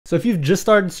So if you've just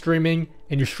started streaming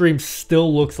and your stream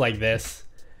still looks like this,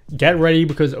 get ready,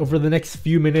 because over the next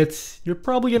few minutes, you're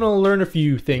probably going to learn a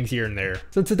few things here and there.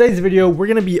 So in today's video, we're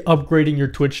going to be upgrading your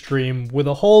Twitch stream with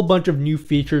a whole bunch of new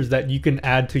features that you can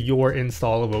add to your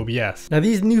install of OBS. Now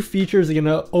these new features are going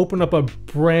to open up a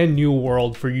brand new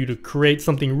world for you to create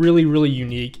something really, really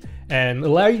unique and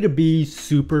allow you to be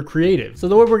super creative. So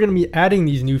the way we're going to be adding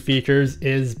these new features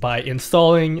is by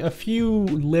installing a few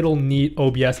little neat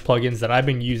OBS plugins that I've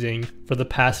been using for the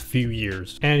past few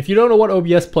years. And if you don't know what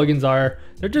OBS plugins are,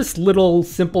 they're just little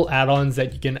simple add-ons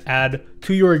that you can add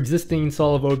to your existing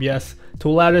install of OBS to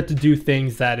allow it to do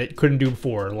things that it couldn't do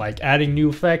before, like adding new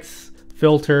effects,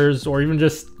 filters, or even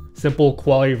just simple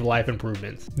quality of life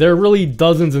improvements. There are really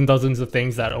dozens and dozens of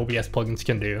things that OBS plugins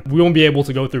can do. We won't be able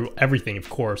to go through everything, of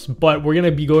course, but we're going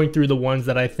to be going through the ones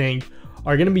that I think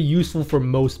are going to be useful for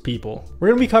most people. We're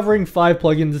going to be covering 5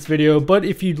 plugins in this video, but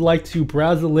if you'd like to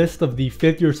browse the list of the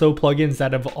 50 or so plugins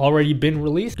that have already been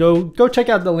released, go check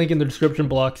out the link in the description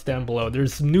box down below.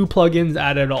 There's new plugins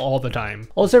added all the time.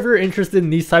 Also, if you're interested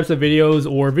in these types of videos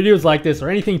or videos like this or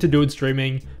anything to do with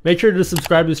streaming, make sure to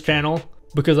subscribe to this channel,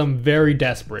 because I'm very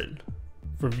desperate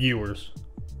for viewers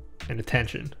and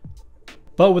attention.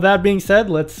 But with that being said,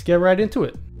 let's get right into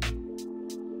it.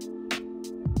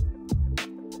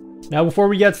 Now, before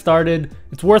we get started,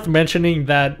 it's worth mentioning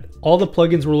that all the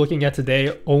plugins we're looking at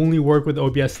today only work with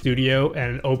OBS Studio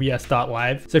and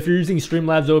OBS.live. So if you're using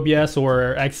Streamlabs OBS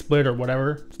or XSplit or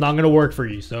whatever, it's not going to work for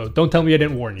you. So don't tell me I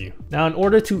didn't warn you. Now, in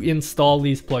order to install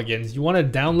these plugins, you want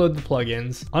to download the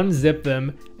plugins, unzip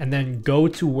them, and then go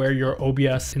to where your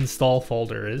OBS install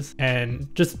folder is and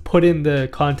just put in the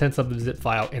contents of the zip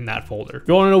file in that folder. If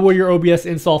you want to know where your OBS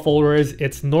install folder is,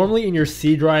 it's normally in your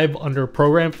C drive under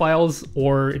program files,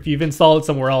 or if you've installed it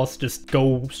somewhere else, just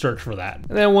go search for that.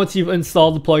 And then once you've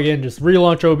installed the plugin, just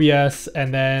relaunch OBS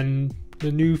and then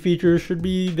the new features should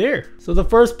be there. So the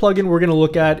first plugin we're going to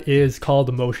look at is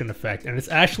called Motion Effect, and it's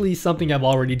actually something I've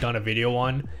already done a video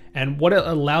on. And what it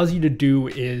allows you to do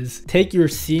is take your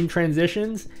scene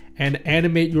transitions and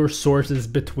animate your sources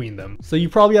between them. So you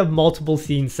probably have multiple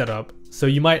scenes set up. So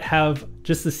you might have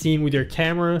just a scene with your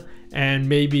camera and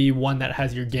maybe one that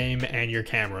has your game and your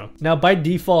camera. Now, by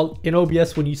default in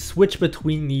OBS, when you switch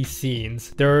between these scenes,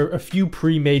 there are a few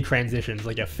pre-made transitions,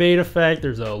 like a fade effect,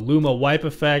 there's a Luma wipe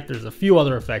effect, there's a few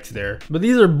other effects there, but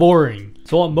these are boring.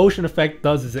 So what Motion Effect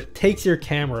does is it takes your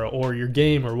camera or your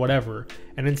game or whatever,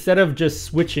 and instead of just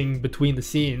switching between the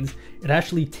scenes, it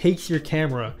actually takes your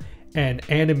camera and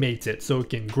animates it so it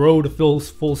can grow to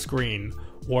full screen.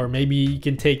 Or maybe you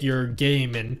can take your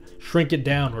game and shrink it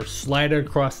down or slide it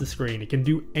across the screen. It can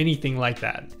do anything like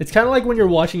that. It's kind of like when you're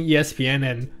watching ESPN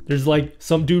and there's like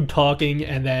some dude talking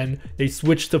and then they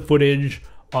switch to footage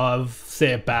of,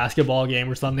 say, a basketball game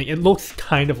or something. It looks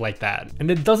kind of like that.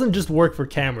 And it doesn't just work for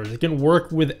cameras. It can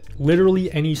work with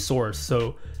literally any source.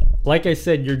 So like I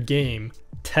said, your game,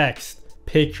 text,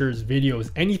 pictures, videos,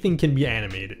 anything can be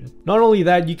animated. Not only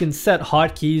that, you can set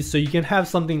hotkeys, so you can have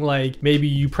something like maybe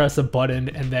you press a button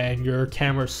and then your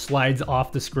camera slides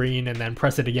off the screen and then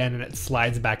press it again and it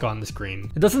slides back on the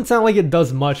screen. It doesn't sound like it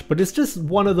does much, but it's just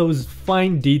one of those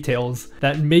fine details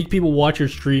that make people watch your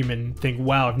stream and think,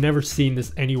 wow, I've never seen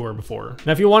this anywhere before.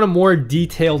 Now, if you want a more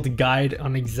detailed guide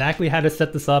on exactly how to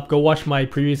set this up, go watch my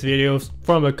previous videos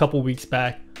from a couple weeks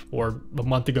back or a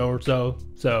month ago or so.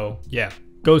 So yeah,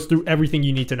 goes through everything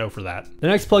you need to know for that. The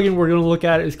next plugin we're going to look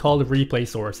at is called Replay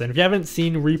Source. And if you haven't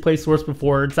seen Replay Source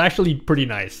before, it's actually pretty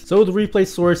nice. So with Replay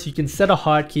Source, you can set a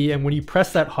hotkey, and when you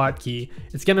press that hotkey,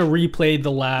 it's going to replay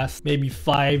the last maybe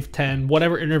 5, 10,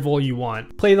 whatever interval you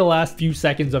want. Play the last few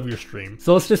seconds of your stream.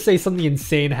 So let's just say something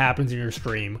insane happens in your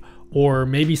stream, or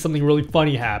maybe something really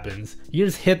funny happens. You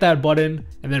just hit that button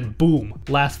and then boom,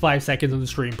 last 5 seconds of the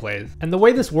stream plays. And the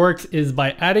way this works is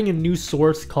by adding a new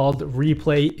source called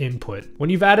replay input. When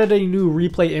you've added a new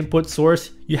replay input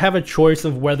source, you have a choice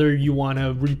of whether you want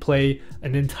to replay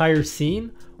an entire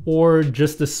scene or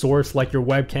just a source like your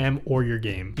webcam or your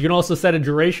game. You can also set a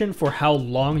duration for how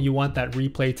long you want that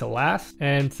replay to last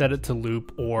and set it to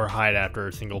loop or hide after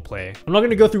a single play. I'm not going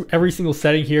to go through every single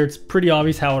setting here. It's pretty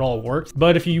obvious how it all works,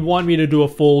 but if you want me to do a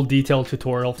full detailed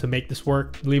tutorial to make this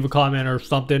work, leave a comment or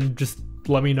something, just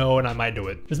let me know and I might do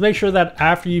it. Just make sure that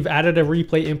after you've added a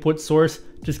replay input source,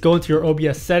 just go into your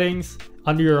OBS settings,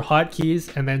 under your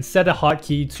hotkeys, and then set a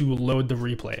hotkey to load the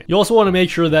replay. You also want to make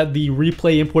sure that the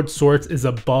replay input source is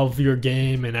above your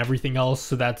game and everything else,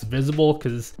 so that's visible,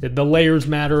 because the layers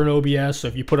matter in OBS. So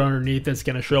if you put it underneath, it's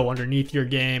going to show underneath your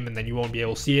game and then you won't be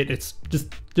able to see it. It's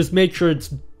just make sure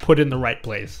it's put in the right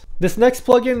place. This next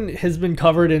plugin has been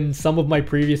covered in some of my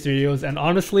previous videos, and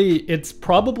honestly, it's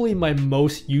probably my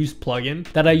most used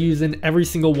plugin that I use in every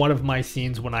single one of my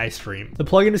scenes when I stream. The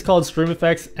plugin is called Stream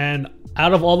Effects, and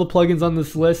out of all the plugins on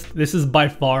this list, this is by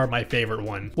far my favorite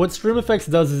one. What Stream Effects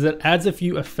does is it adds a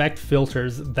few effect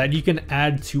filters that you can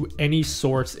add to any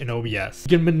source in OBS.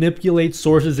 You can manipulate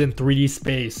sources in 3D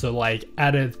space, so like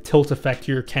add a tilt effect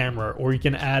to your camera, or you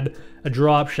can add a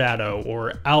drop shadow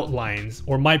or outlines,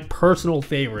 or my personal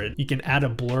favorite, you can add a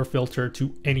blur filter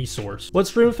to any source. What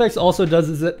Stream Effects also does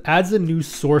is it adds a new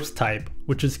source type,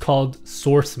 which is called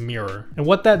source mirror. And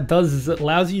what that does is it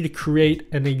allows you to create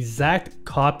an exact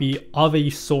copy of a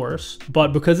source,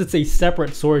 but because it's a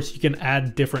separate source, you can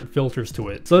add different filters to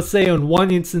it. So let's say on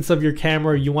one instance of your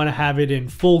camera, you want to have it in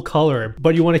full color,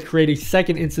 but you want to create a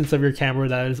second instance of your camera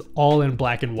that is all in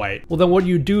black and white. Well, then what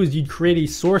you do is you create a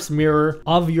source mirror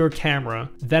of your camera,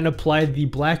 then apply the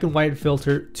black and white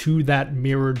filter to that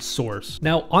mirrored source.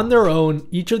 Now on their own,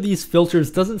 each of these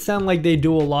filters doesn't sound like they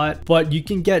do a lot, but you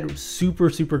can get super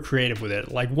creative with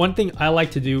it. Like one thing I like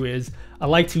to do is I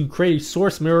like to create a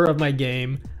source mirror of my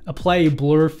game, apply a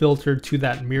blur filter to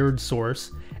that mirrored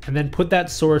source, and then put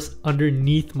that source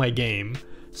underneath my game.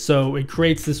 So it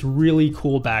creates this really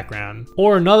cool background.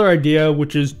 Or another idea,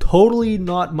 which is totally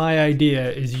not my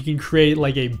idea, is you can create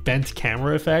like a bent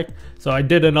camera effect. So I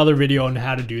did another video on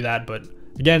how to do that, but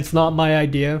again, it's not my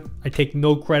idea. I take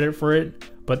no credit for it.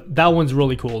 But that one's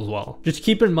really cool as well. Just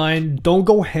keep in mind, don't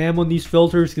go ham on these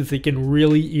filters because they can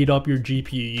really eat up your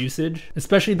GPU usage,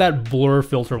 especially that blur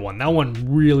filter one. That one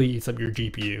really eats up your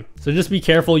GPU. So just be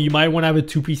careful. You might want to have a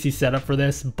 2 PC setup for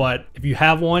this, but if you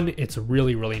have one, it's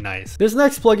really nice. This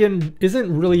next plugin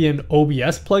isn't really an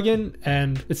OBS plugin,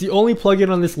 and it's the only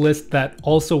plugin on this list that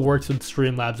also works with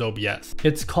Streamlabs OBS.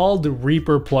 It's called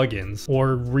Reaper plugins,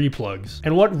 or replugs.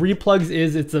 And what replugs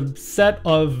is, it's a set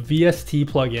of VST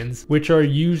plugins which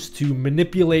are used to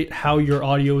manipulate how your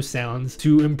audio sounds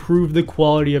to improve the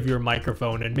quality of your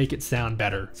microphone and make it sound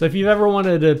better. So if you've ever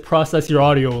wanted to process your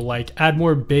audio, like add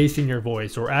more bass in your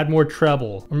voice or add more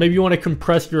treble, or maybe you want to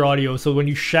compress your audio so when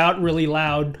you shout really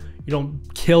loud, you don't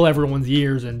kill everyone's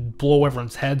ears and blow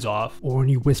everyone's heads off, or when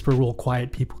you whisper real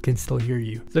quiet, people can still hear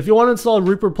you. So if you want to install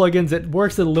Reaper plugins, it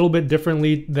works a little bit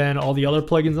differently than all the other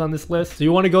plugins on this list. So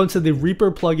you want to go into the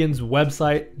Reaper plugins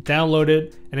website, download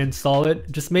it, and install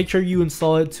it. Just make sure you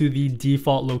install it to the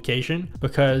default location,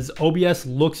 because OBS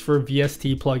looks for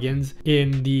VST plugins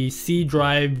in the C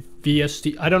drive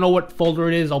VST. I don't know what folder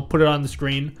it is, I'll put it on the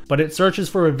screen, but it searches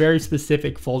for a very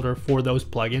specific folder for those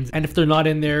plugins, and if they're not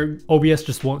in there, OBS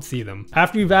just won't see them.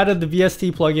 After you've added the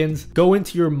VST plugins, go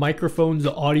into your microphone's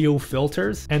audio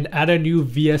filters and add a new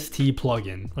VST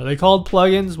plugin. Are they called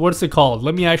plugins? What's it called?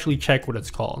 Let me actually check what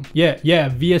it's called. Yeah,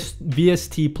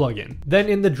 VST plugin. Then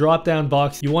in the drop down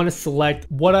box, you want to select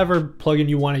whatever plugin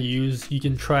you want to use. You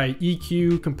can try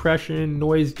EQ, compression,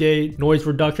 noise gate, noise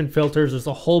reduction filters. There's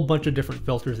a whole bunch of different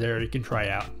filters there you can try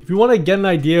out. If you want to get an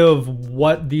idea of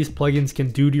what these plugins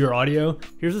can do to your audio,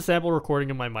 here's a sample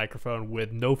recording of my microphone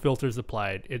with no filters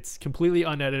applied. It's completely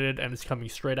unedited and it's coming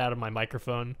straight out of my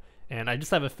microphone. And I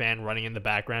just have a fan running in the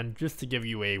background just to give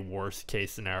you a worst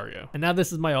case scenario. And now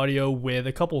this is my audio with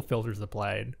a couple of filters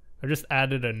applied. I just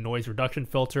added a noise reduction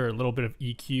filter, a little bit of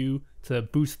EQ to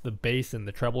boost the bass and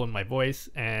the treble in my voice,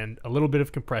 and a little bit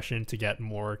of compression to get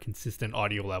more consistent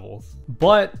audio levels.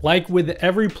 But like with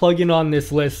every plugin on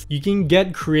this list, you can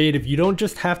get creative. You don't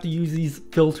just have to use these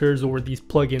filters or these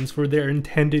plugins for their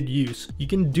intended use. You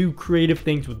can do creative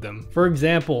things with them. For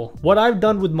example, what I've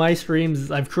done with my streams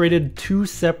is I've created 2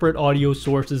 separate audio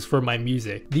sources for my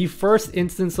music. The first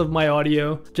instance of my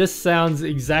audio just sounds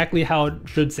exactly how it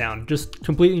should sound, just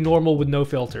completely normal with no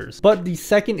filters. But the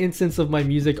second instance of my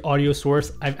music audio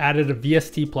source, I've added a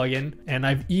VST plugin and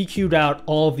I've EQ'd out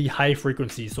all of the high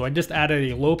frequencies. So I just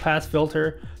added a low pass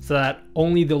filter so that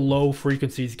only the low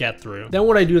frequencies get through. Then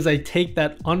what I do is I take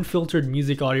that unfiltered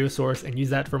music audio source and use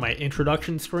that for my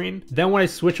introduction screen. Then when I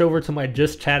switch over to my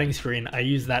just chatting screen, I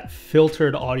use that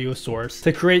filtered audio source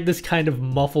to create this kind of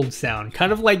muffled sound,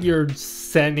 kind of like you're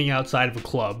standing outside of a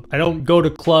club. I don't go to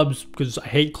clubs because I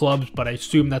hate clubs, but I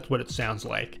assume that's what it sounds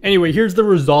like. Anyway, here's the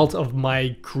result of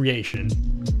my creation.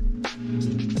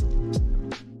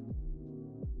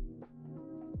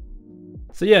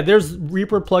 So yeah, there's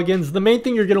Reaper plugins. The main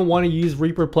thing you're going to want to use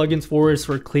Reaper plugins for is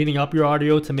for cleaning up your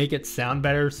audio to make it sound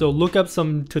better. So look up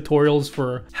some tutorials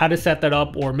for how to set that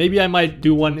up, or maybe I might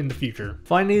do one in the future.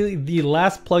 Finally, the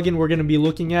last plugin we're going to be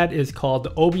looking at is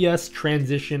called OBS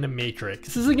Transition Matrix.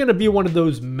 This isn't going to be one of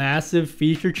those massive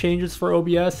feature changes for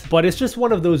OBS, but it's just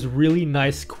one of those really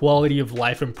nice quality of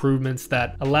life improvements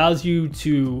that allows you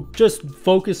to just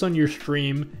focus on your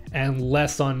stream and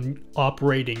less on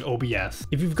operating OBS.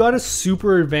 If you've got a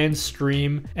super advanced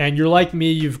stream and you're like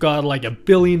me, you've got like a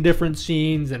billion different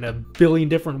scenes and a billion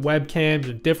different webcams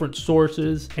and different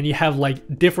sources, and you have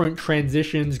like different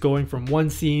transitions going from one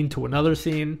scene to another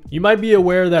scene, you might be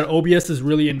aware that OBS is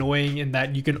really annoying in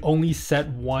that you can only set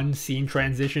one scene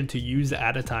transition to use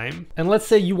at a time. And let's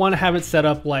say you want to have it set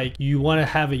up like you want to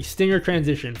have a stinger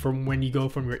transition from when you go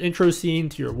from your intro scene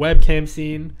to your webcam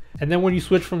scene. And then when you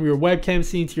switch from your webcam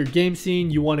scene to your game scene,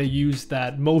 you want to use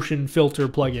that motion filter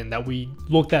plugin that we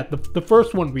looked at, the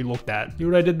first one we looked at. See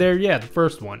what I did there? Yeah, the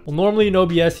first one. Well, normally in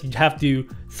OBS, you'd have to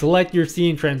select your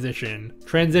scene transition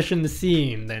the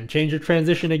scene, then change your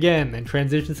transition again, then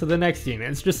transition to the next scene.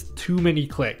 And it's just too many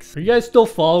clicks. Are you guys still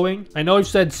following? I know I've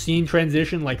said scene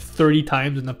transition like 30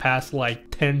 times in the past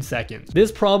like 10 seconds.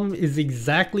 This problem is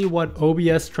exactly what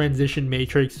OBS Transition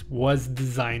Matrix was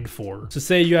designed for. So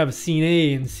say you have a scene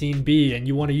A and scene B and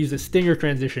you want to use a stinger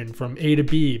transition from A to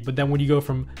B, but then when you go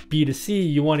from B to C,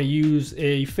 you want to use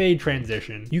a fade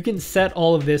transition. You can set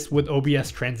all of this with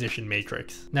OBS Transition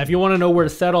Matrix. Now, if you want to know where to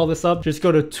set all this up, just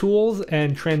go to Tools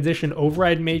and Transition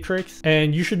Override Matrix,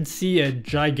 and you should see a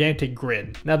gigantic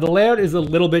grid. Now, the layout is a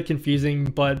little bit confusing,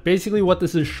 but basically what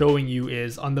this is showing you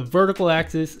is on the vertical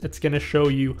axis, it's going to show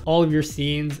you all of your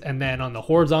scenes, and then on the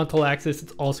horizontal axis,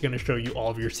 it's also going to show you all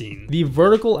of your scenes. The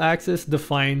vertical axis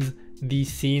defines the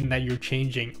scene that you're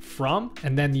changing from,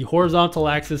 and then the horizontal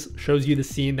axis shows you the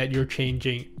scene that you're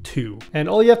changing to. And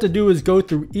all you have to do is go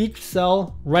through each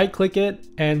cell, right click it,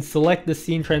 and select the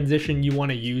scene transition you want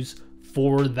to use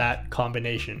for that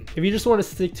combination. If you just want to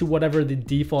stick to whatever the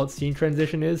default scene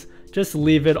transition is, just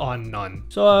leave it on none.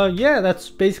 So yeah, that's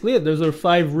basically it. Those are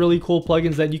 5 really cool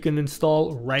plugins that you can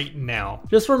install right now.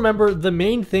 Just remember, the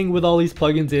main thing with all these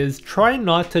plugins is try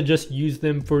not to just use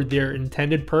them for their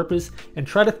intended purpose, and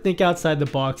try to think outside the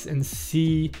box and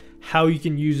see how you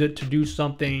can use it to do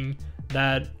something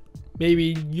that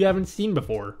maybe you haven't seen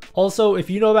before. Also, if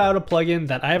you know about a plugin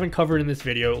that I haven't covered in this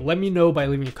video, let me know by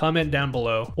leaving a comment down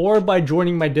below or by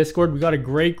joining my Discord. We got a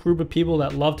great group of people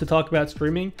that love to talk about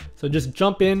streaming. So just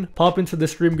jump in, pop into the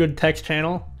Stream Good text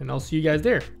channel, and I'll see you guys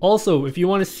there. Also, if you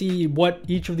want to see what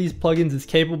each of these plugins is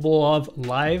capable of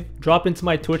live, drop into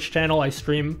my Twitch channel. I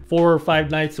stream 4 or 5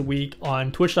 nights a week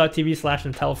on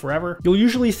twitch.tv/NutellaForever. You'll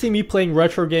usually see me playing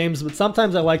retro games, but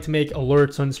sometimes I like to make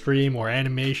alerts on stream or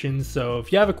animations. So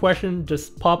if you have a question,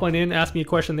 just pop on in, ask me a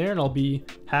question there, and I'll be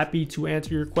happy to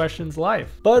answer your questions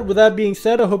live. But with that being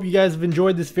said, I hope you guys have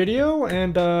enjoyed this video,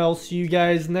 and I'll see you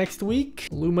guys next week.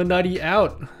 Illuminati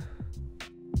out.